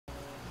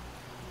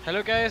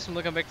Hello guys, and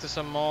welcome back to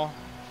some more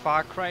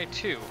Far Cry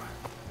 2.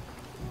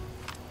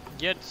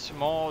 Yet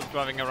more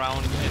driving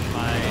around in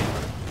my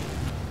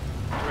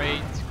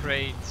great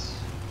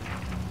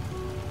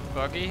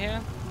buggy here.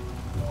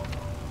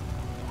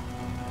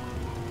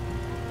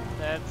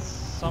 That's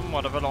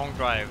somewhat of a long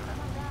drive,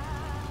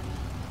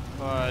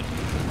 but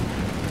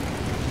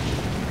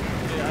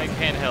I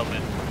can't help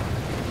it.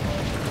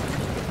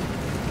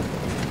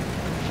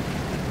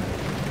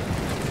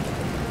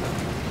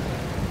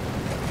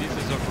 This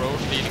is a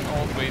road leading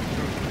all the way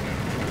through.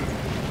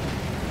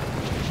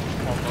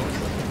 Almost.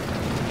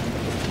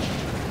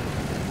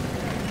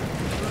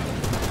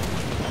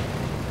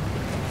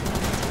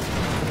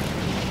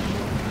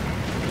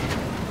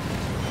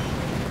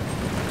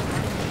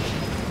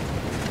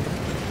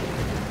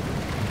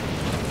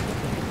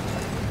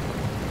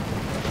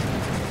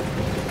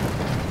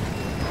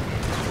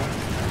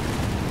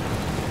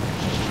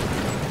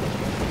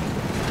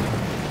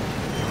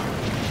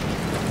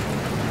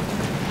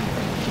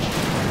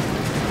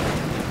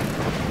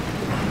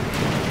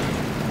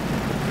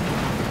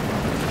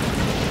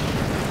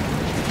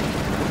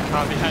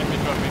 Car behind me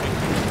dropping it.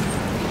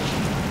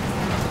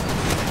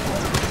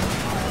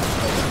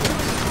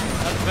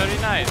 That's very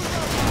nice.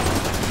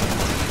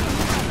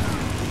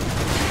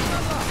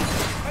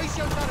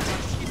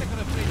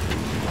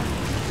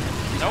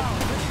 Nope,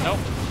 nope.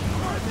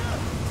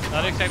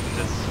 Not exactly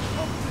this.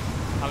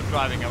 I'm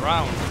driving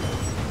around.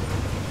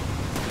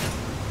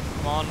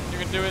 Come on, you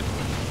can do it.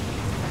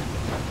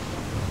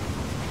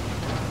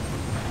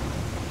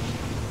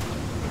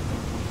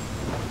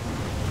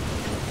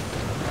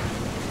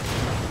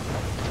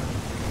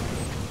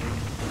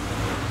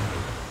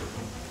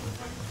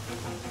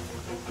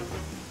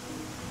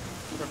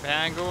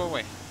 Prepare and go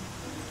away.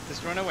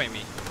 Just run away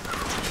me.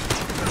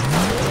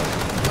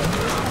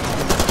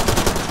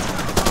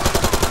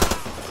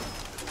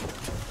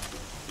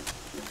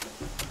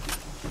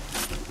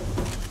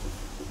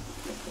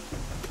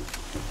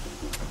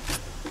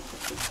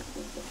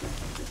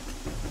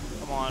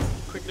 Come on,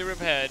 quickly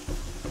repair it.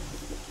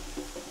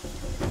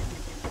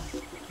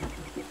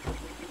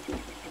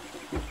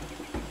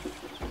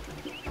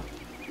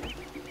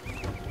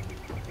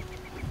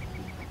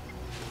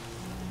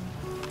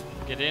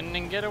 Get in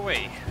and get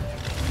away.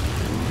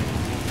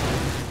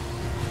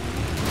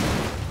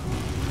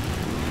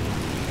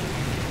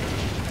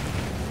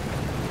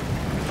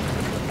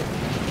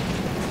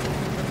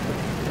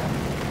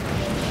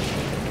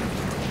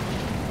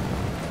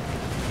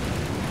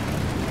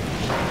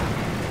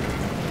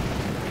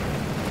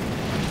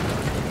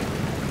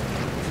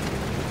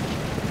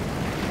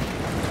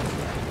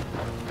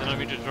 I don't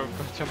mean to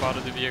jump out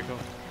of the vehicle.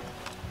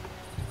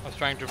 I was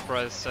trying to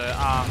press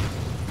R.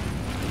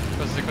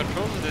 Because the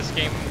controls of this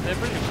game, they're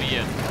pretty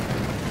weird.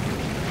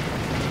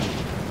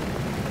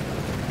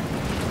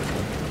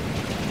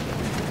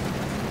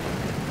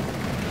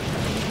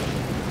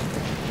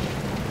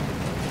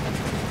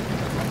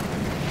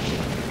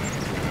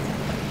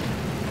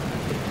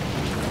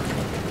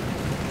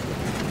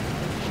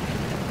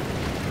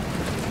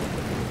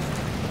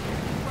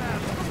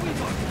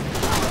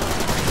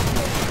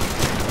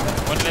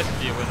 One less to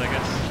deal with, I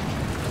guess.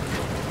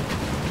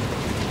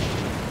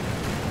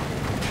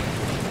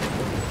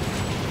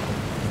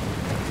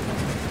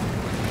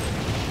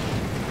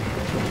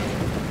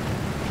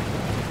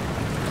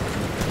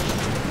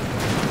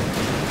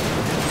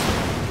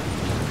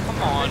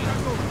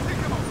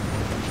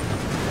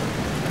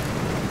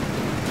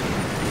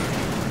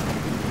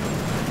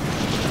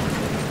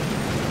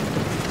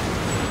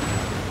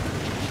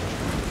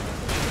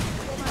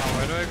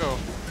 Where do I go?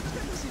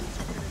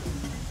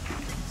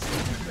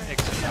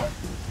 Exit now.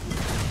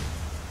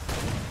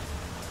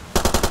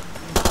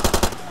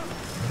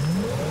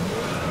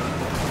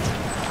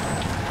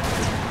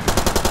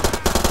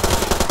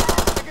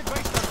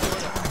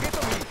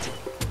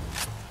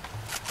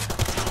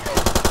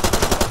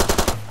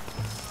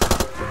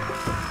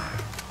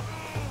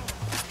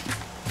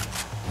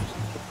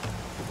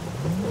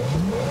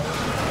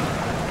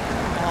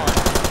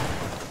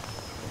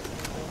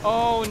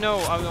 Oh no!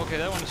 Okay,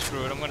 that one's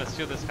screwed. I'm gonna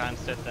steal this guy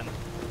instead then.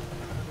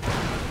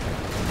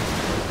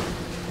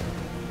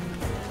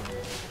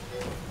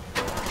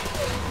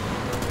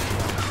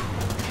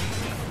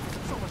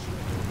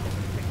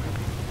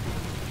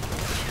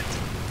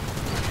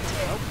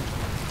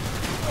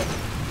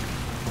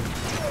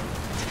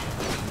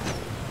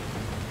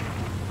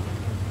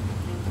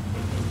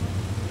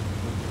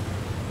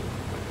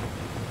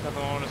 That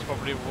one is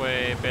probably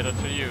way better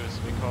to use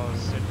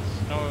because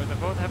it's no, they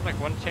both have like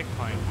one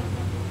checkpoint.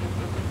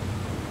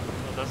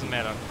 It doesn't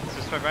matter. It's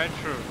just right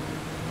through.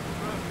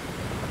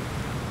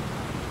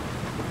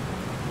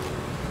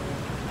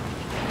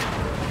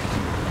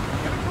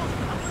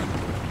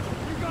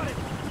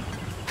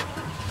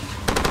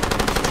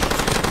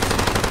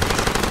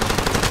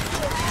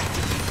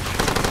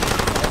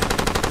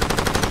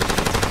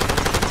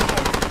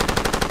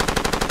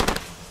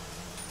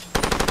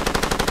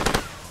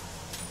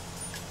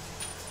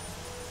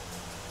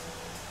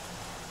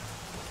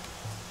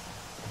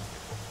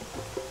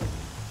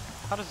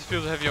 How does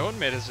feel to have your own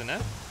medicine,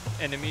 eh?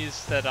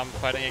 Enemies that I'm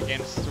fighting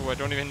against who I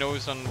don't even know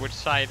is on which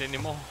side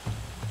anymore.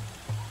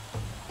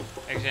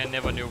 Actually, I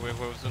never knew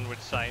who was on which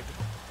side.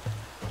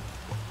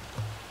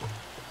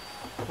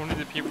 Only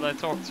the people I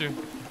talk to.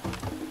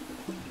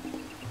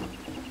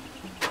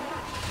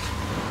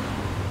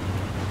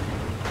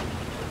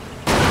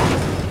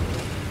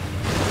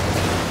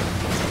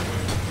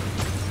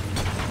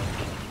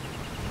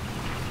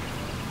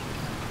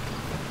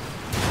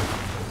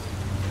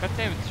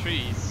 Goddamn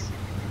trees.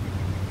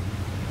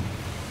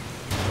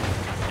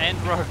 And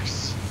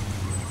rocks.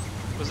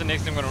 What's the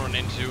next thing I'm gonna run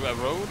into? A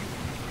road?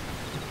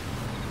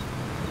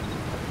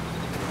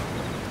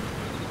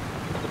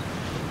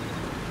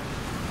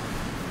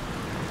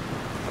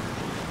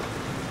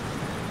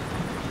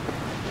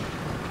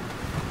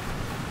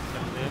 A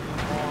little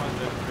more, and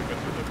then we go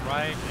to the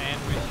right, and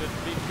we should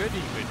be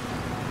goody good.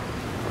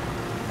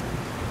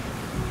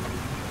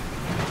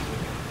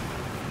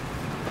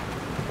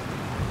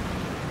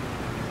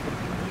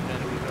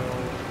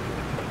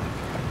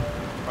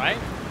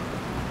 Right?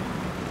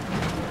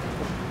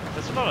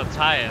 There's a lot of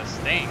tires,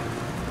 dang.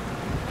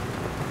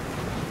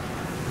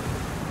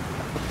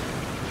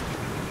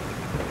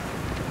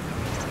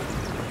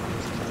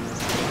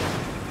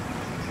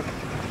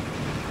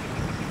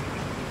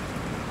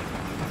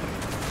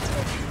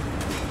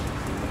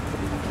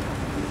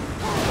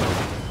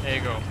 There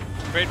you go.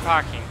 Great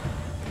parking.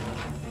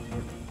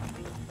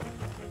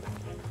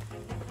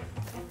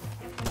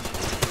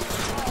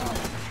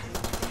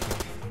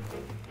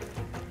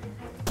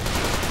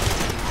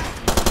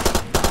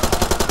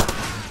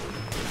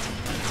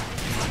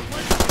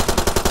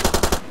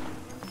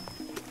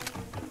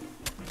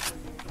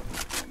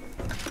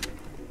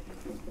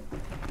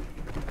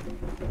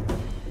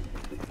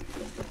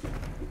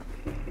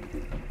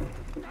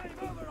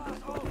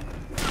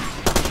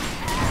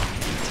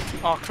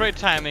 Oh, great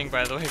timing,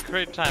 by the way.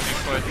 Great timing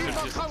for it to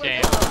just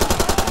jam.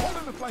 Hold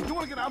in the flank. You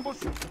want to get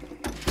ambushed?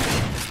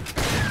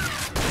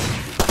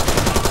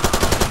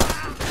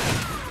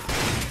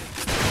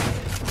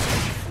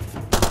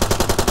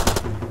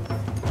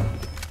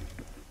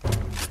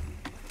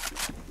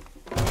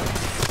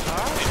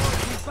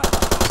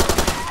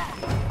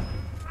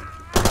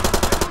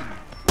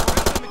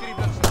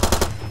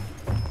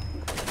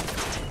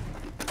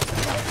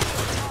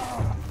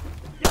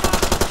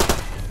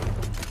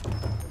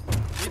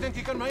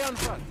 Identifican my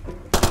anfall.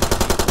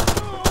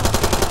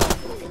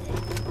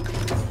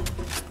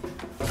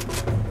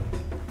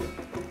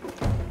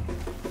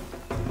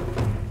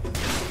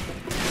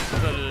 To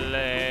the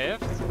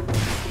left.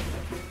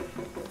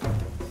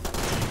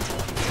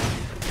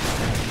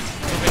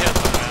 Over here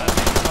somewhere, I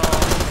think.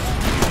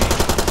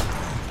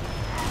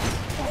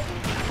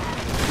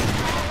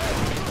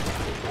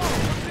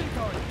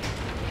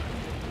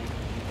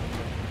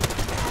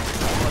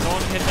 Oh,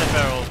 don't hit that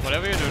barrel.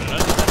 Whatever you're doing,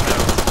 don't hit that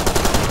barrel.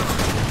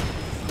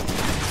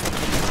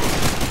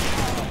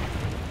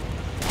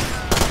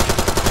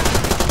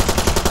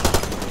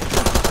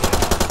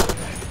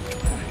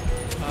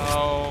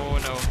 Oh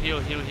no, heal,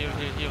 heal, heal,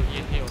 heal, heal,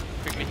 heal, heal.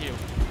 Quickly heal.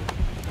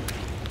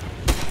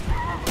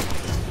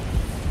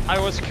 I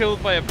was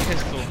killed by a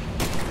pistol.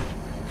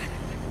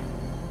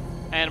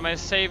 And my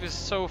save is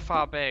so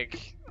far back.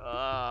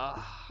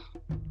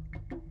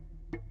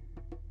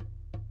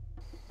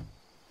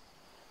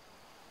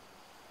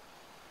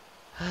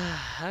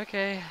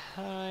 Okay,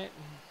 alright.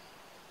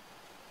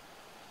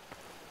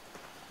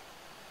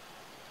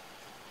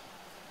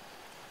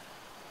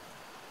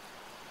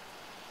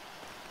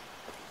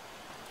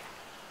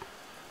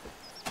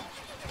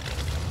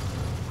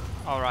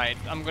 Alright,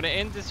 I'm gonna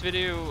end this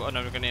video, oh no,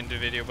 I'm not gonna end the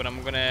video, but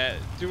I'm gonna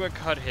do a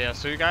cut here,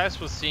 so you guys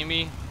will see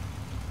me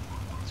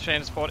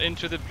transport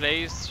into the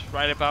place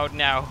right about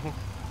now.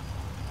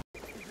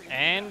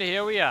 And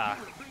here we are.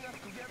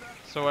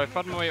 So I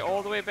fought my way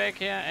all the way back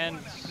here, and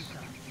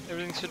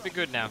everything should be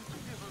good now.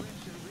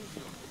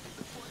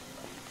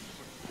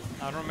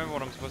 I don't remember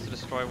what I'm supposed to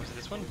destroy. Was it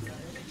this one?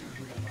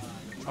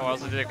 Oh, I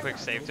also did a quick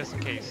save, just in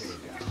case.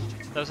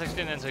 That was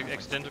actually an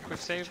accidental quick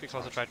save,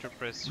 because I tried to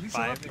press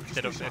 5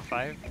 instead of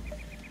F5.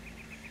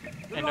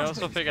 And I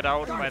also figured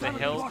out by the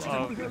help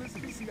of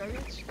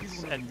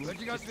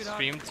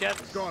stream chat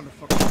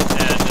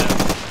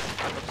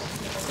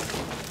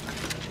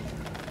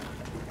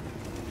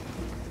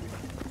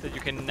that you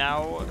can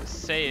now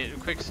say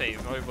quick save.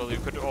 Oh, well, you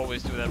could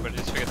always do that, but I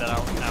just figured that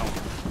out now.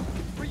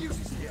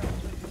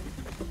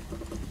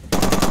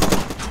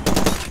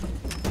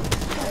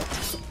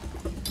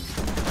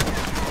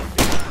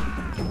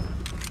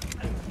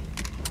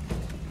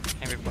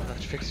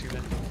 Fix you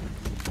then.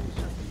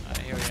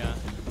 Here we are.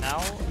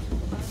 Now,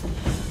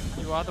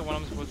 you are the one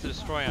I'm supposed to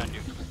destroy, aren't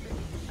you?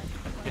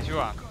 Yes, you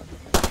are.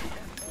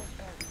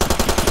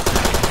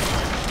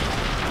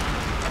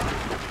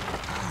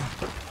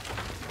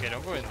 Okay,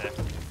 don't go in there.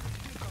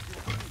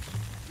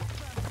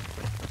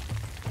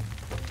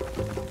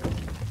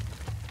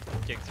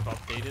 Objective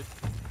updated.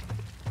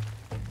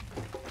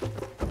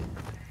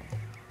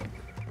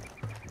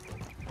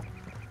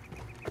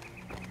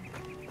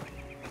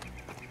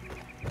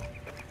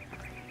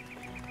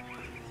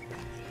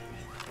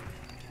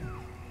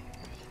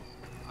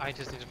 I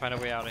just need to find a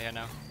way out of here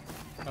now.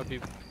 That'll be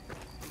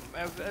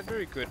a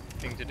very good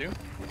thing to do.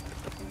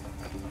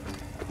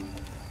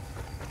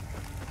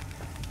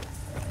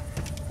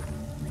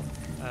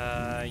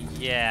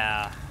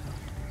 Yeah.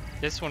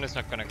 This one is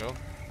not gonna go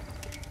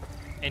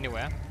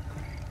anywhere.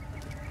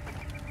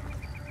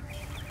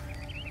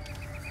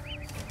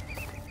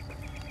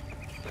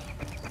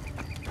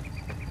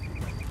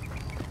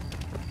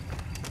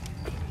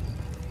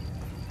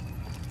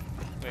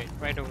 Wait,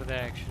 right over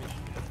there actually.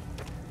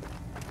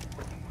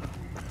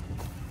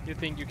 You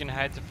think you can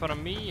hide in front of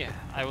me?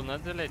 I will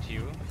not let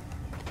you.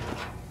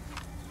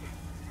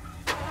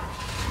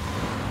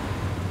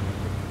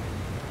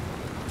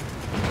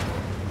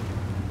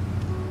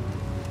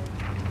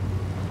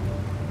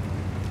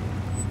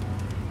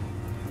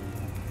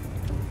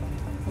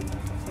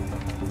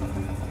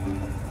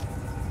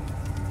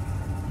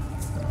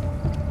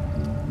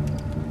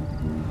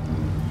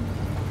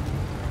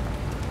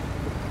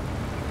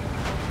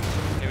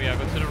 Here we are,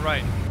 go to the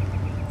right.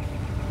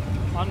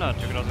 Or not,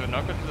 you can also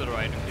not go to the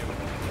right if you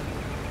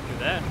do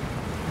that.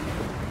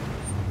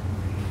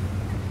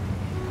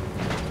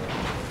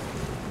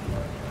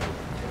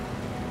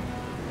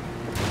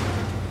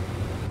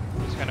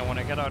 Just kinda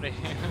wanna get out of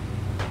here.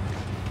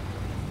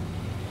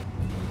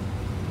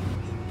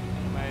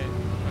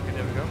 Okay,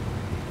 there we go.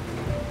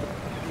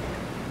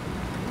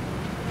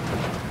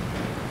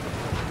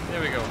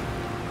 There we go.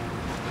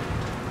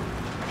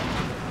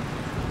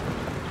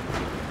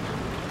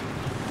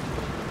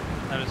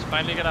 Now let's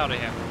finally get out of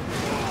here.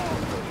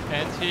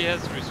 And he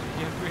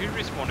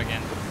respawned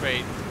again.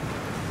 Great.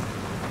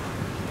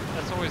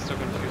 That's always so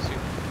confusing.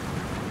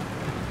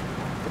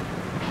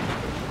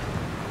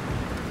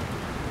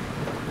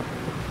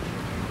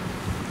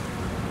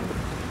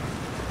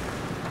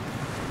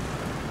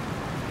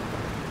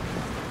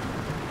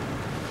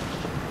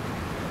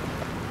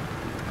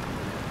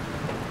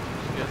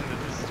 I'm guessing that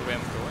this is the way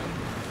I'm going.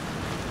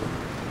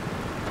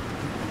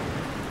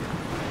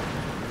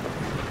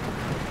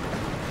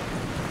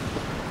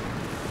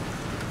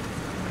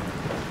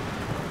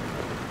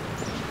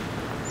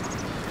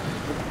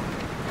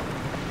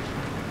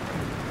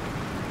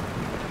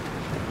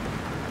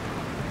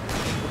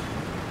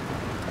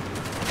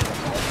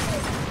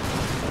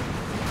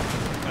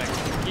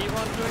 Keep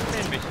on doing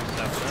main mission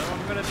stuff, that's what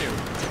I'm gonna do.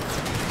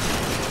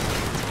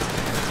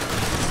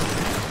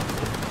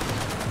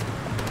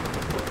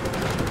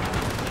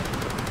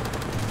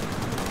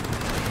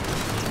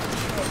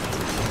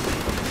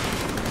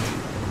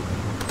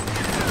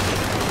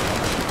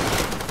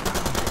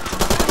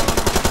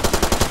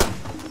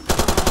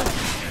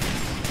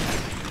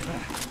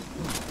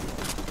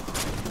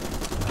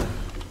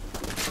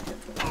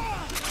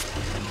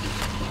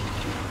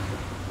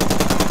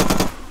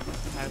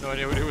 I have no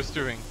idea what he was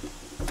doing.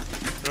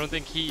 I don't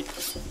think he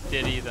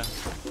did either.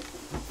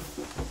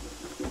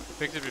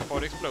 Fix it before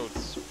it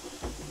explodes.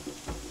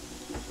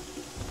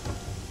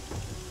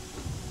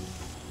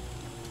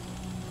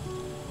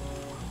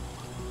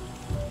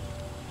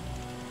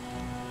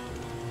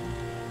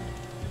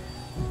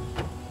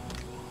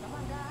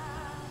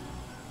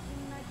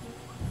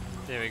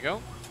 There we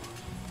go.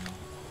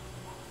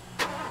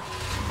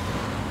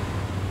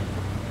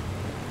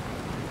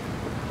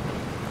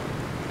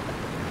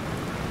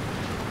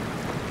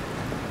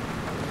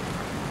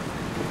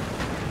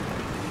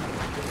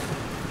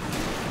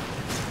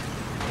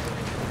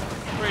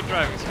 Great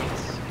driving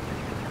skills.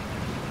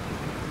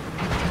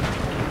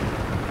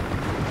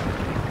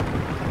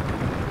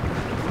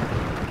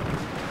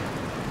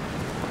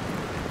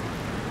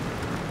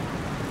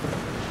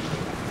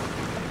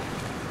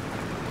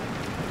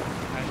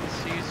 And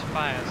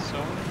ceasefire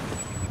zone.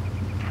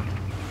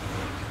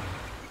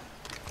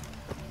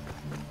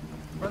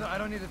 Brother, I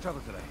don't need the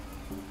trouble today.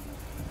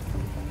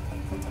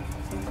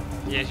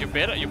 Yes, you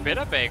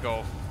better back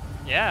off.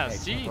 Yeah, Hey,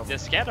 see, no problem. they're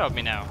scared of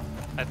me now.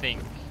 I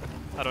think.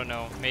 I don't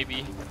know,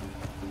 maybe.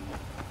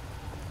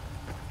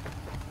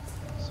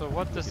 So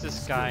what does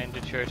this guy in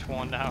the church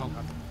want now?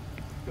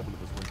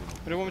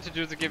 What do you want me to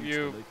do to give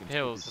you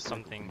pills or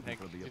something? Like,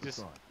 you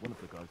just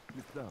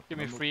give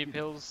me free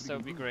pills, that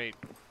would be great.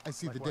 I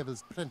see the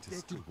Devil's Apprentice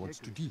still wants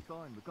to deal.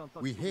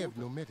 We have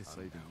no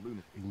medicine now.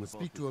 You must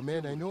speak to a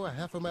man I know a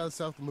half a mile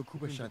south of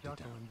Makuba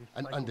Shantytown,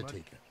 an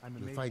undertaker.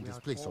 You'll find his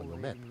place on your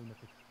map.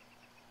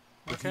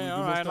 But Okay, you will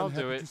be alright, most I'll do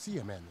unhappy it. to see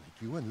a man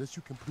like you unless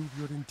you can prove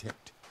your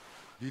intent.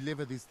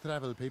 Deliver these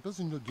travel papers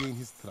and you'll gain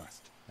his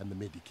trust and the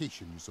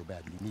medication you so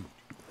badly need.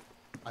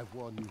 I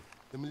warn you,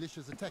 the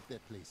militias attack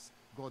that place.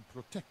 God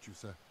protect you,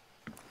 sir.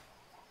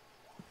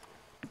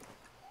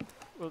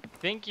 Well,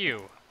 thank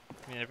you.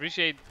 I mean, I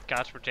appreciate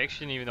God's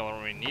protection even though I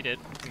don't really need it.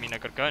 I mean, I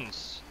got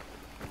guns.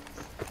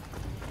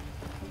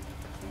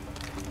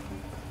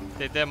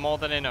 They're more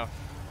than enough.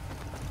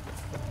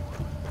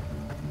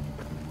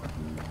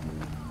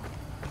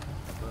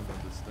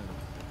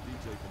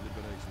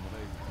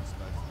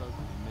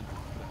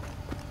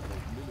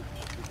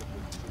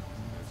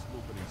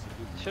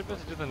 Should be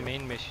able to do the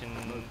main mission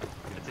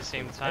at the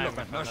same time, if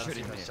I'm not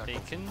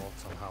mistaken.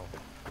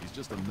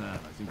 He's just a man.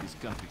 I think this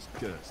country's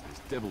cursed. There's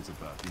devils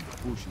about in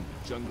the bush, in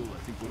the jungle. I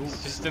think we're all...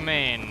 It's just a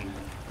man.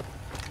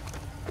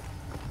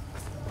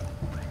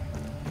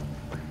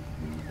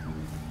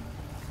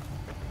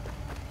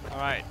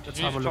 Alright, did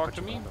you need to talk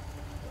to me?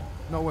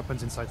 No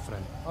weapons inside,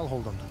 friend. I'll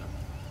hold on to them.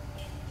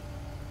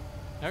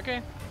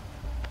 Okay.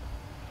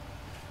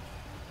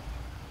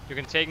 You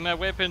can take my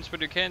weapons,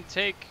 but you can't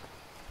take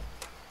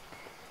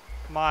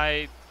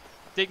my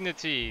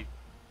dignity.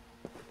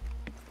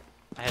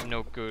 I had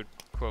no good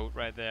quote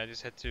right there. I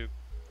just had to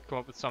come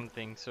up with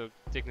something, so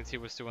dignity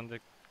was the one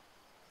that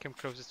came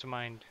closest to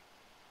mind.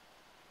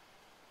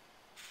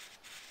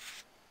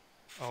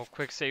 Oh,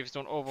 quick saves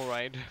don't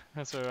override.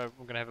 So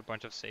I'm gonna have a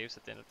bunch of saves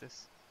at the end of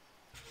this.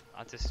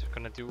 I'm just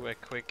gonna do a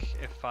quick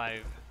F5.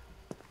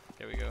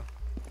 There we go.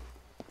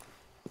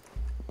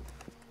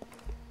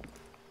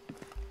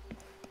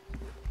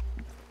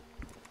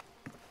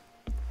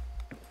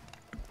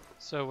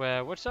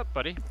 So, what's up,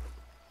 buddy?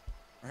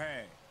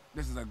 Hey,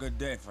 this is a good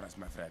day for us,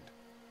 my friend.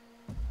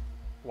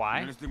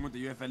 Why? This thing with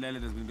the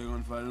UFLL has been going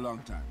on for a long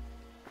time.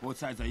 Both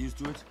sides are used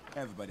to it,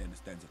 everybody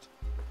understands it.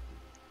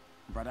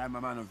 But I'm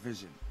a man of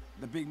vision.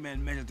 The big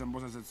man measured and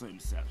both said so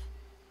himself.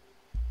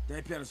 They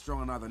appear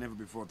stronger now than ever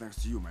before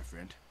thanks to you, my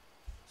friend.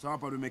 So how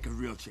about we make a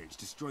real change?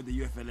 Destroy the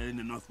UFLL in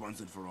the North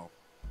once and for all.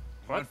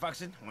 What? One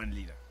faction, one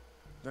leader.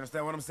 You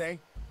understand what I'm saying?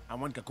 I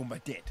want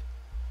Kakumba dead.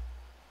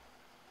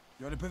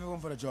 You're the perfect one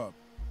for the job.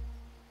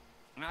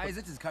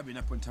 Isaac is coming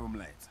up on Tabum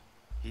Lights.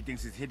 He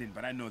thinks it's hidden,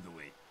 but I know the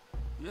way.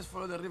 You just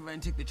follow the river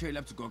and take the trail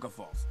up to Goga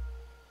Falls.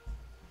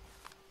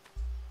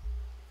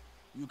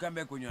 You come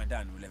back when you are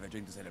done. We'll have a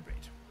drink to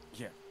celebrate.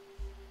 Here.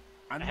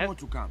 And more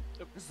to come.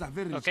 This is a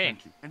very rich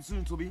country, and soon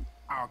it will be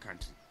our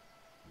country.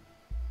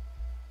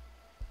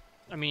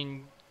 I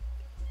mean,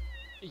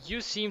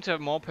 you seem to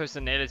have more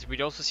personality, but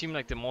you also seem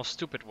like the more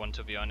stupid one,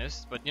 to be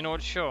honest. But you know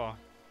what? Sure.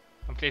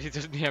 I'm glad he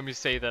doesn't hear me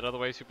say that,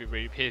 otherwise he'd be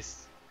really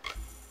pissed.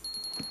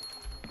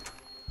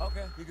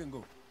 Okay, you can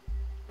go.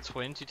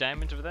 20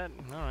 diamonds for that?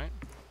 Alright.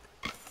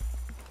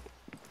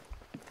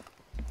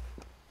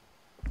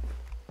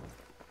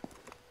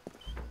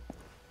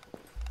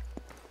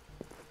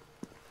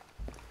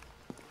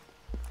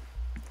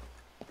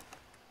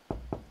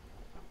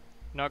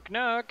 Knock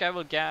knock, I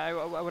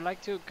would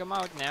like to come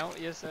out now.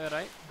 Yes,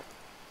 right.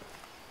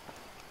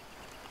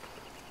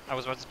 I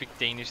was about to speak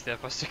Danish there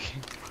for a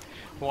second.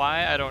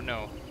 Why? I don't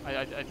know.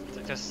 I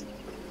just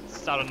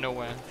it's out of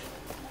nowhere.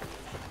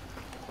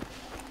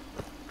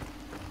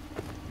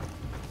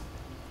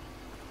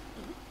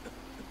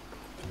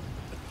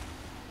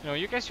 You know,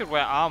 you guys should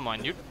wear armor.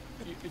 And do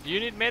you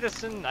need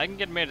medicine? I can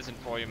get medicine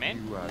for you,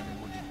 man.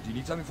 Do you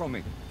need something from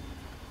me?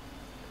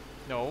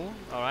 No.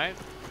 All right.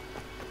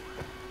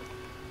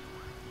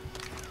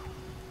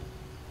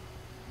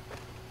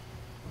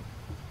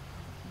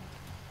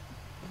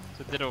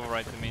 So it did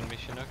override the main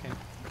mission. Okay.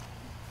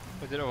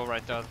 We did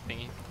override the other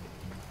thingy.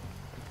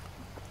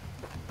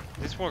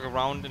 Just walk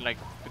around in like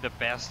with the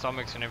bare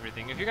stomachs and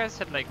everything. If you guys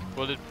had like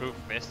bulletproof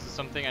vests or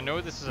something, I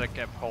know this is like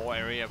a poor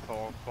area,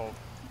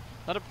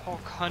 not a poor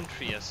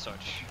country as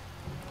such.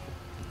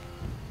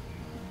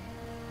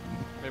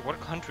 Wait, what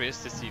country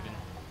is this even?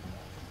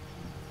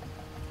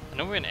 I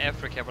know we're in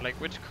Africa, but like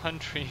which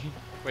country?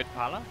 Wait,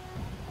 Pala?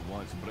 My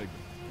wife's pregnant.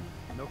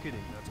 No kidding,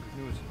 that's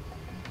good news.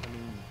 I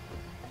mean,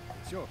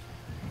 it's yours.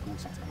 Of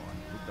course it's mine.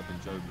 Hooked up in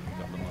Joburg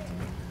a couple of months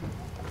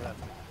ago.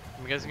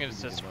 I'm guessing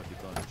it's just Right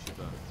beside the ship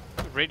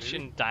out. rich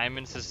in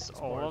diamonds is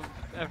all of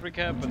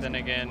Africa, but then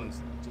again,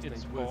 Just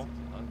it's ain't worth poor. it,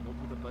 you know?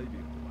 Not with a baby on the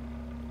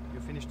way. You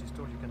finish this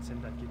tour, you can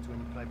send that kid to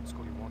any private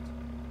school you want.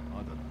 I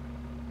don't know.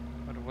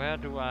 But where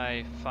do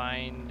I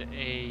find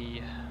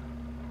a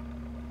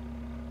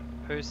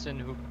person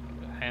who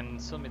can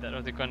sell me that?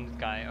 Oh, the gun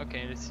guy.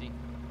 Okay, let's see.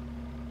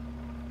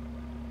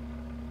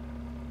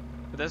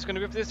 But that's gonna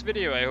be it for this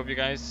video. I hope you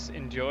guys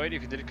enjoyed.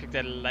 If you did, click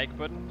that like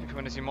button. If you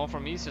want to see more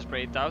from me,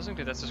 Spray 8000,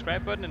 click that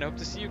subscribe button, and I hope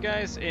to see you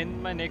guys in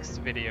my next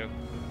video.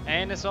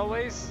 And as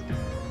always,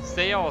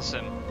 stay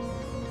awesome.